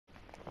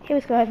Hey,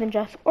 what's going on?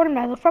 Just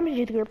Ornamental from the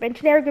youth group, and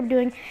today we're going to be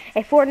doing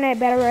a Fortnite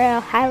Battle Royale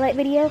highlight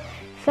video.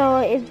 So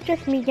it's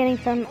just me getting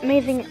some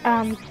amazing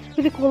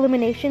really cool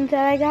eliminations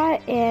that I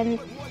got, and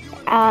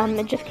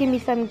it just gave me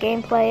some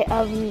gameplay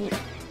of me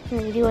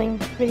doing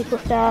really cool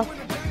stuff.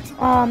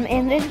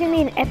 And there's going to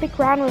be an epic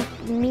round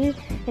with me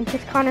and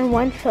just Connor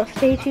once, so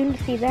stay tuned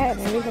to see that,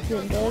 and I really hope you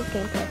enjoy this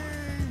gameplay.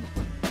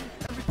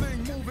 Everything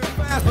moving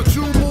fast, but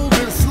you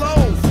moving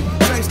slow.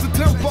 Change the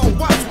tempo,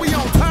 watch, we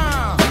on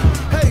time.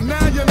 Hey,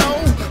 now you know.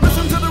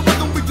 Listen to the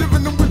rhythm we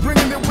giving them, we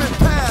bringing it with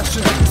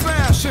passion.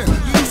 Smashing,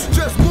 you used to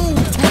just move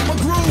to my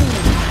groove.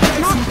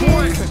 Case in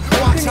point,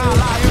 watch how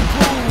I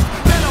improve.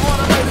 Then the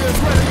automator is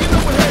ready, you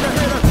know we're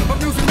hater, a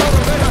music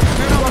motivator,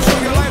 and I'll show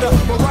you later.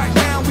 But right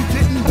now we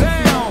getting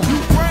down.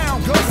 You frown,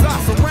 cause I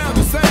surround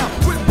the sound.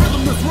 With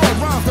rhythm that's raw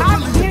rhymes that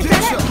really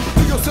get ya.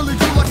 Do your silly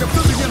do like a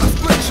Philly in a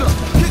split ya.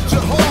 Hit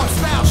your hard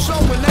style,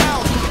 showing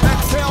out.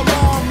 Exhale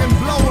long and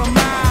blow 'em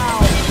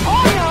out.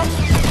 Oh, yeah.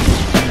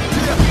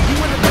 Yeah, you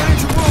in the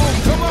danger room,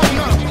 come on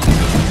now.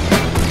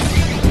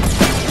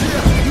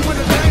 Yeah, you in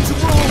the danger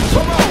room,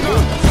 come on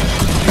now.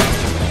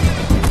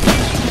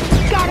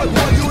 Got him.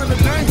 Boy, you in the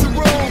danger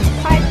room.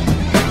 Hi.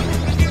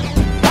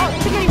 Oh,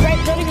 somebody right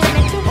building right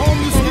next to him. Home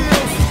your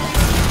skills.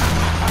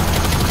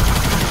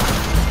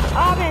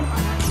 Oh, man.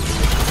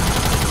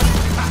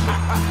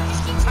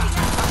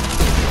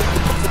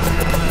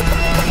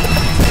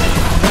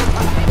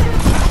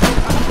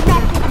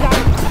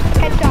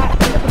 Headshot.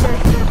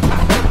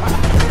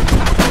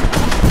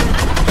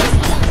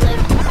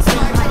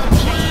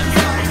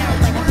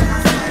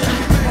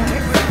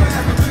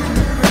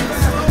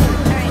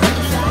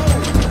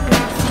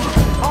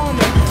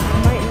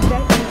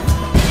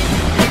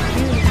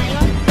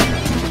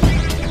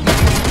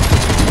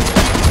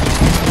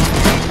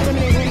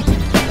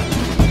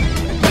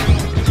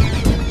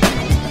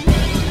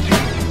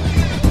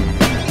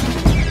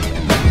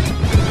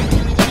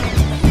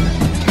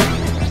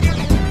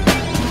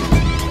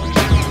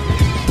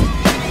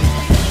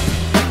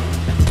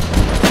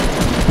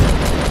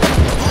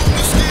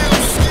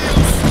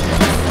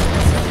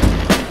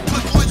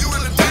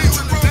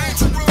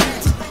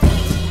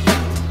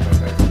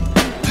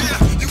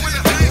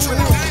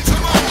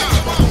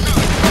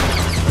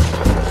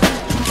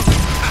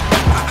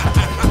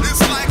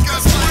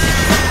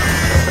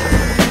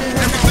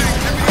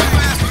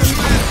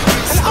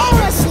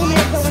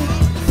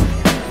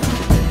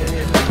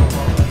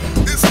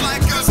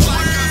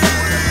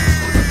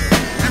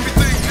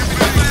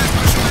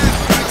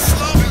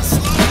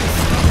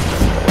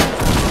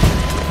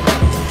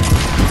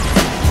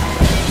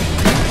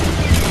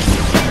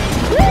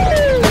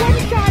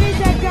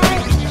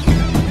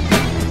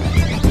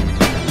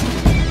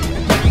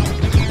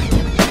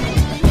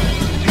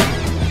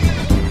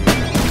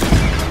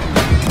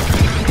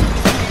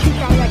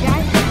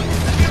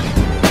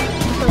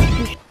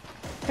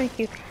 Thank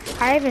you.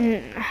 I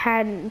haven't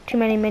had too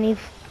many minis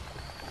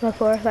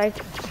before. Like,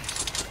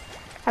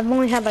 I've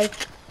only had like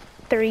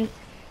 3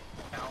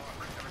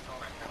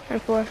 or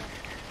 4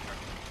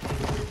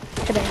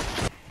 today.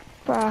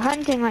 For a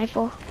hunting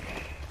rifle.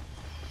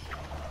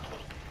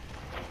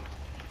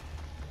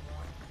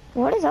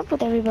 What is up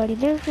with everybody?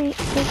 They're keep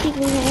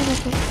leaving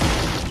everything.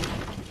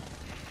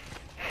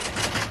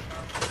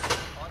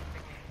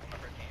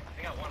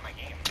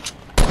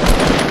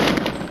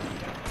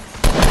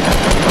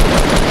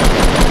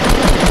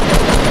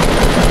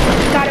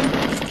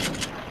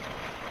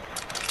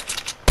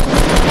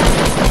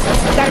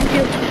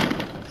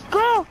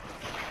 Go!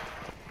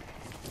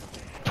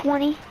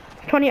 20,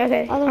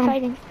 okay. Oh, they're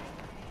fighting.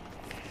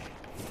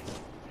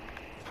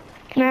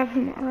 Can I have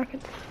some more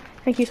rockets?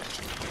 Thank you.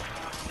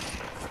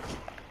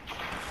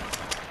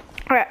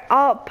 Alright,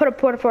 I'll put a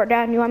porta fort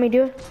down. You want me to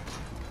do it?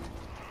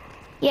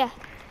 Yeah.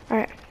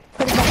 Alright,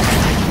 put it down.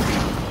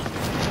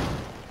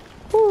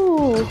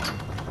 Ooh.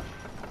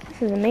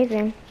 This is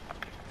amazing.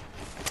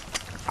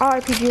 I'll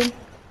RPG him.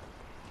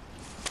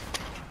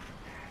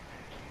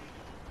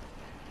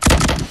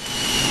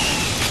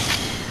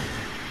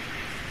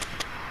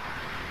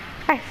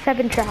 I have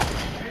 7 traps.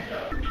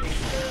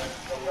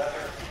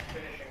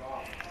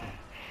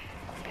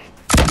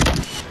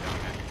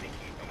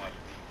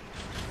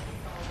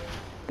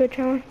 Good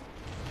challenge.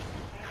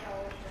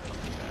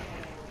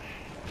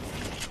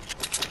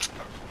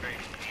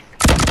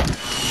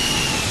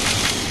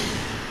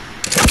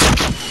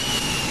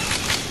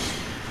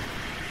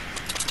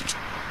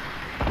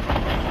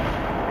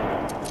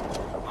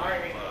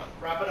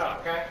 Wrap it up,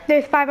 okay?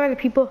 There's 5 other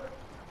people.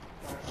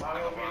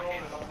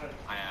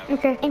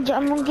 Okay. And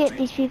I'm gonna get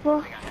these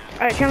people.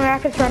 Alright, turn my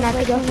rockets run out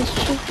to go.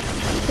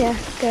 Yeah,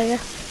 go, yeah.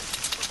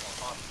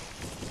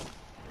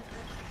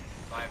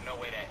 I have no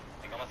way to,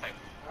 like, almost like,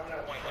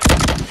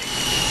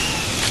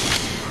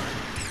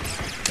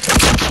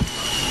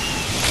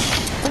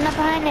 They're not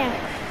behind there.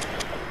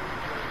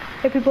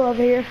 There are people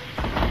over here.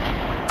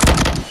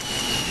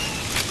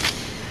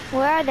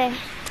 Where are they?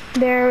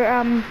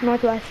 They're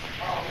northwest.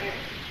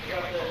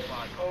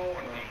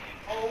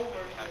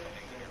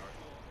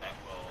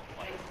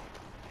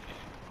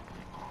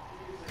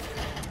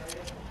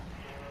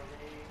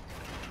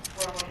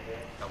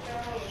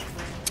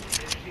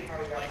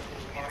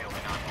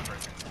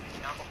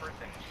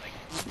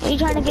 Are you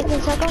trying to get to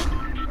the circle?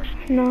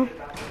 No.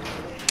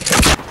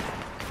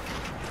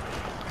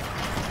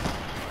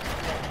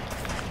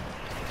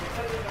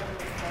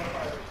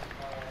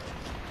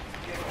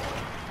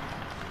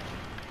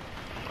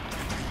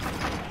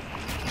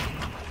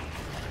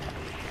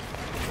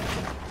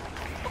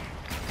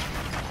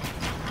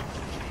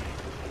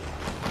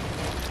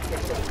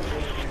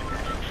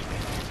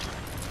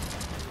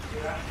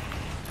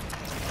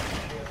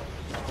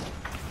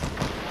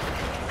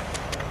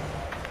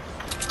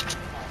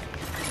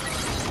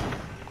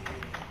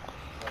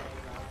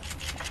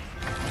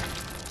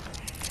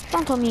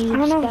 Don't tell me you I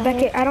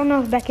don't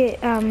know if spec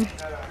Beckett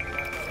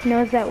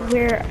knows that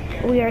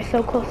we are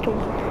so close to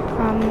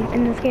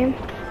in this game.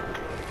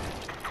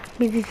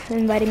 He's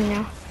inviting me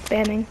now,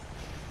 spamming.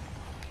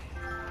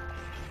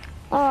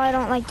 Oh, I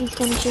don't like these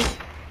finishes.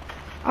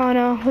 Oh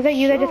no, was that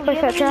you that just Ooh,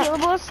 placed that trap?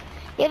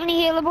 You have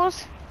any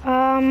healables?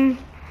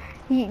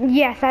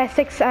 Yes, I have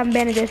 6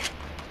 bandages.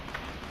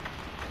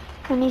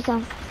 I need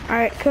some.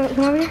 Alright, come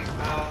over here.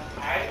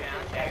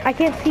 I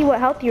can't see what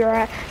health you're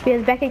at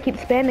because Beckett keeps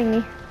spamming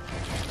me.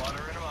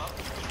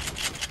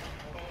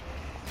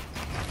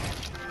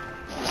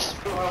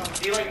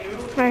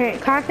 Okay,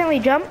 constantly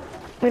jump.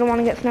 We don't want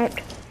to get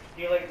sniped.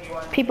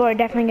 People are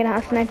definitely gonna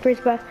have snipers,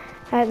 but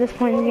at this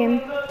point in the game.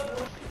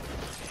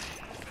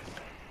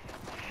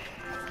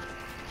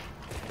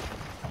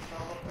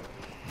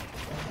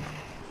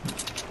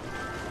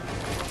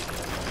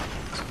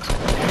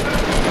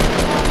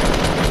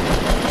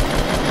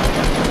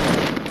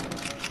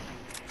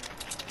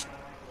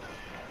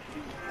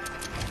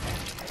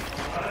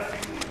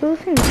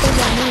 Who's in so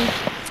bad?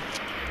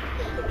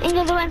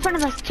 Angel, they're right in front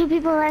of us. 2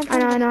 people right in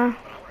front of us. I know.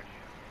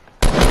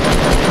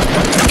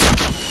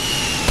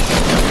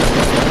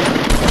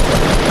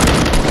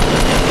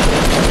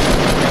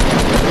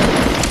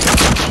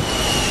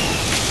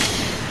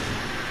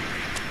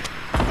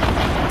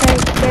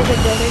 There's a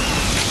building.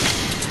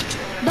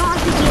 Don't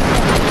have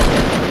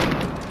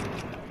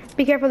to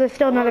Be careful, there's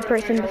still another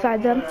person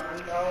besides them.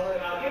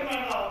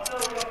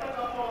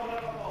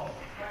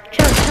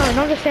 Chill,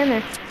 don't just stand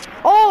there.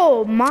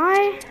 Oh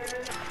my!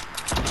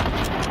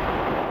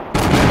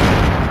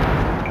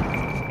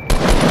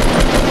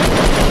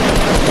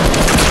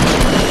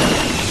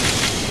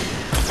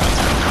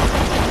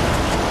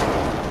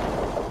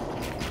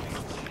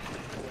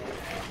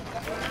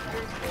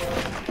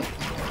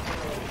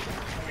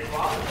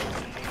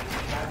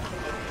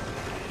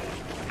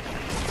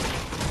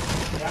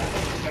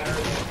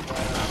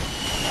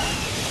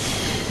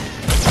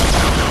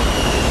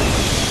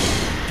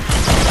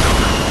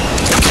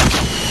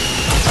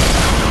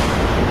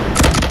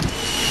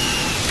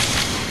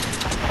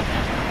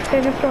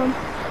 There's a storm. We're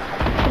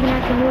gonna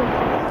have to move.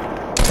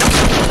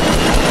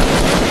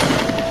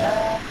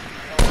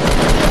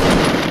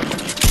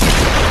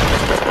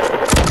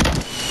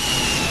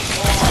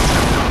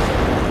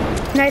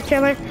 Nice,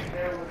 Chandler.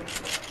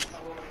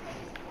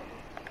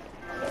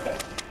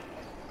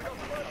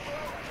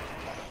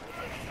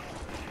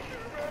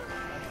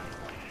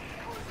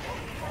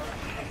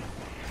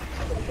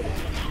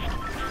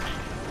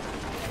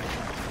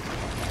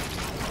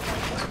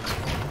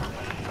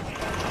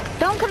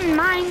 Don't come in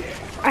mine.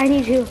 I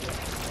need you.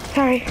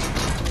 Sorry.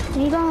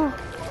 There you go.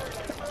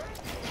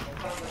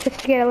 Just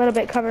to get a little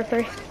bit cover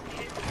first.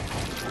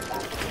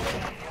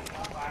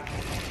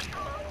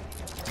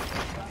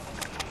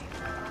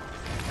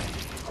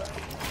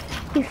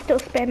 He's still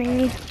spamming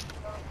me.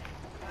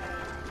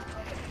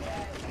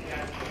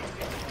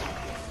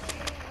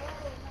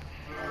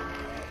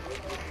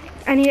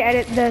 I need to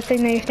edit the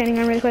thing that you're standing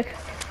on really quick.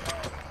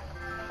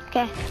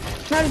 Okay.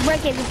 No, just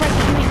break it. Just break it.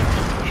 Come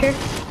here. Sure?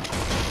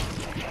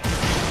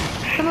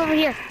 Come over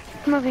here.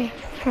 Come over here.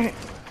 Alright.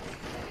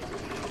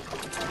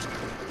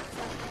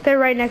 They're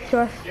right next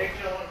to us.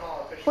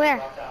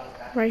 Where?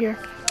 Right here.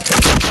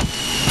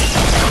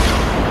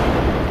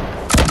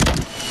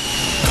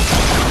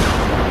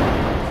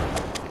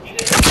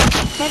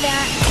 No, they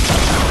aren't.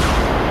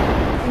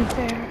 Right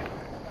there.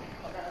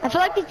 I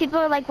feel like these people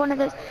are like some of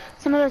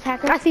those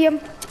hackers. I see him.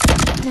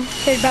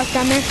 They're about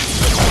down there.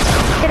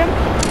 Hit him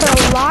for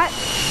a lot.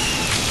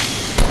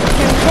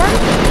 There's one.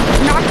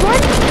 Knocked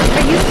one.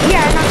 Are you?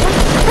 Yeah, I knocked one.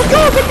 Let's go!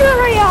 Victory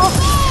Royale!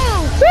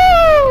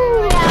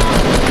 Woo!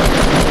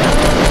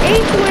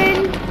 8th win.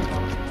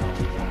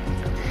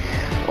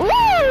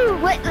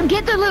 Woo! Wait,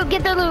 get the loot.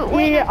 Get the loot.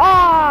 Wait. Yeah.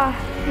 Aw.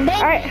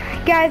 Alright,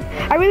 guys.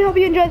 I really hope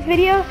you enjoyed this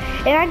video.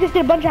 And I just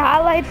did a bunch of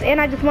highlights. And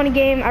I just won a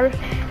game. I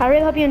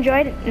really hope you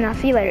enjoyed it. And I'll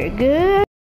see you later. Good.